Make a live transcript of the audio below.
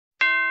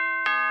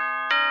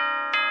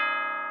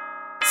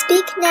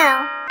Speak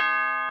now.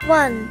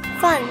 1.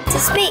 Fun to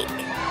speak.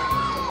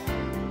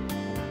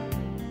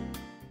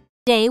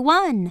 Day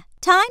 1.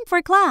 Time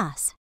for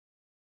class.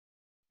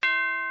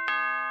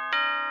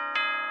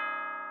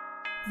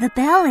 The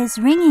bell is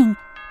ringing.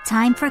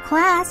 Time for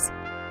class.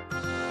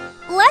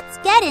 Let's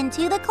get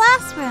into the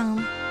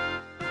classroom.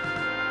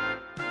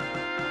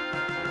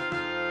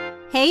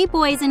 Hey,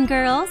 boys and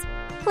girls,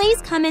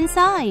 please come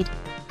inside.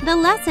 The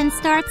lesson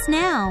starts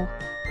now.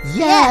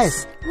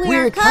 Yes,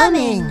 we're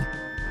coming.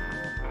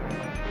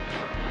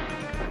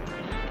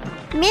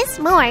 Miss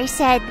Moore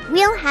said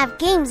we'll have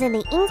games in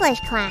the English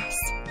class.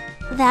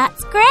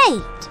 That's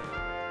great.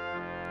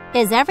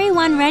 Is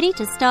everyone ready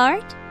to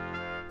start?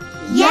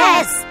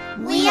 Yes,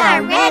 we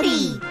are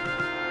ready.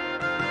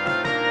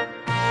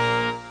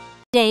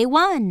 Day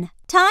 1.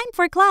 Time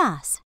for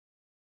class.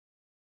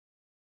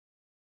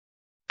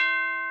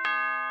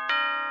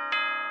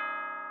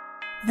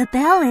 The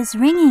bell is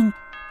ringing.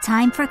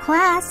 Time for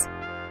class.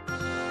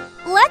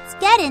 Let's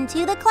get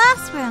into the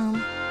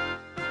classroom.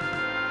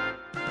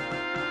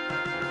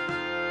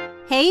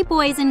 Hey,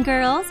 boys and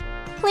girls,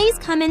 please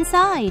come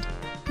inside.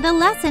 The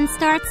lesson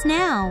starts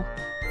now.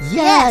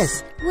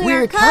 Yes,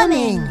 we're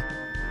coming.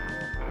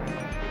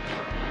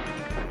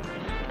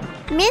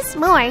 Miss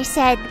Moore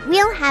said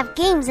we'll have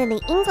games in the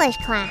English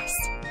class.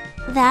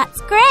 That's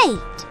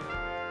great.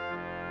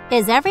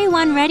 Is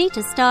everyone ready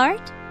to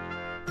start?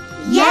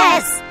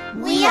 Yes,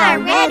 we are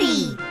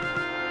ready.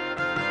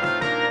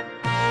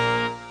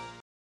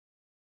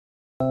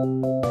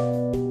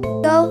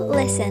 Go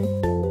listen.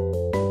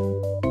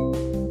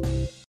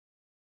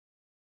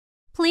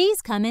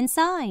 Please come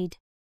inside.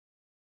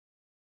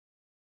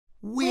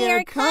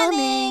 We're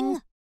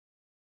coming.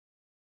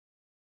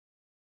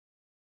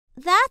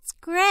 That's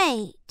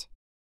great.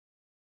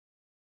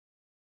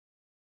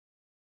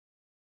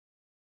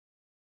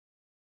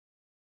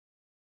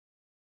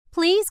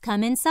 Please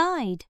come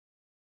inside.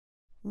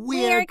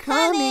 We're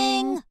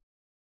coming.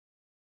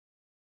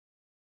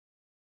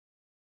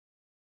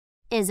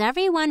 Is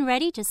everyone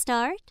ready to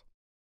start?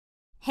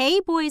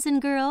 Hey, boys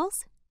and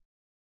girls.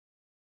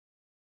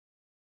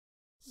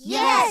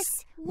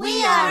 Yes,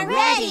 we are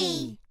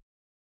ready.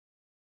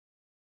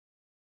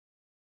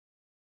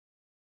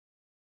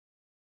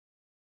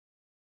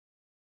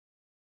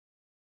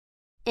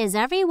 Is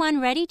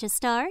everyone ready to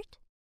start?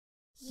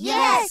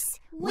 Yes,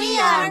 we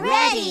are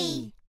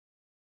ready.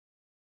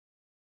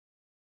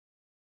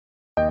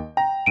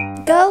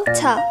 Go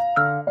talk.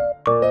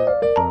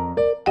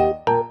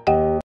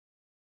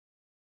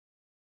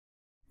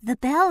 The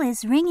bell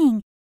is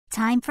ringing.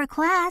 Time for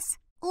class.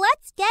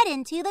 Let's get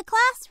into the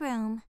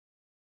classroom.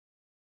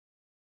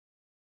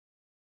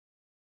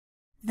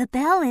 The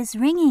bell is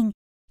ringing.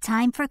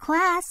 Time for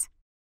class.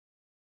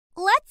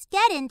 Let's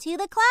get into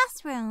the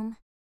classroom.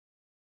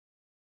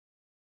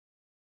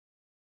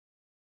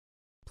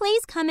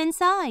 Please come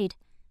inside.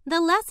 The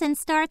lesson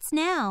starts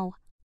now.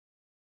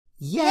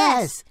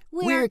 Yes,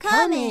 we're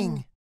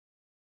coming.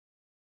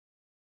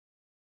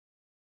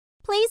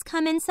 Please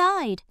come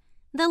inside.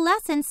 The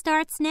lesson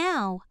starts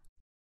now.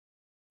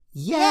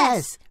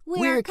 Yes,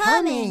 we're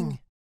coming.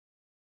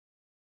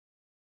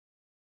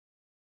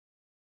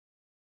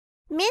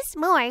 Miss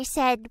Moore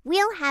said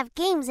we'll have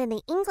games in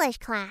the English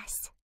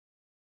class.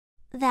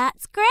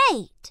 That's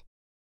great.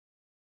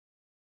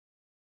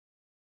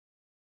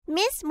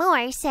 Miss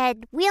Moore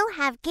said we'll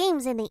have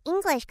games in the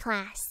English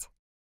class.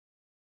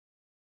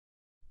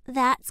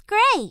 That's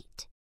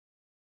great.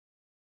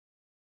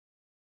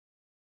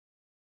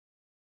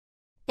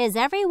 Is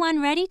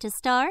everyone ready to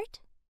start?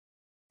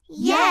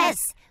 Yes,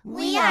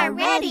 we are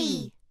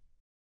ready.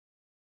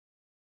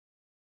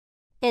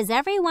 Is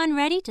everyone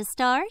ready to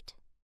start?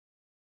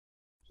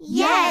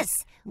 Yes,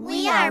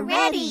 we are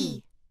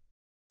ready.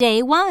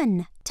 Day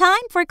 1.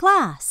 Time for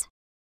class.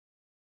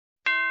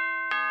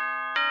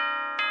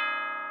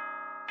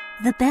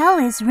 The bell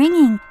is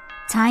ringing.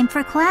 Time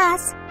for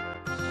class.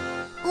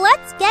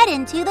 Let's get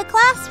into the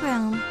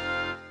classroom.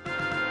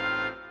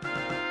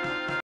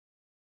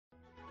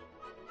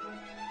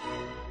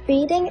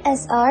 Reading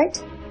as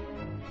art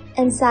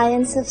and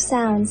science of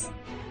sounds.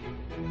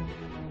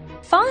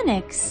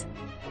 Phonics.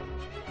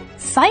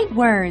 Sight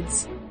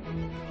words.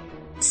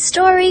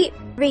 Story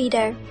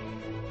reader.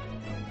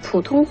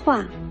 普通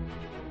话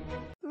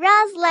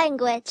RASS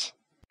Language.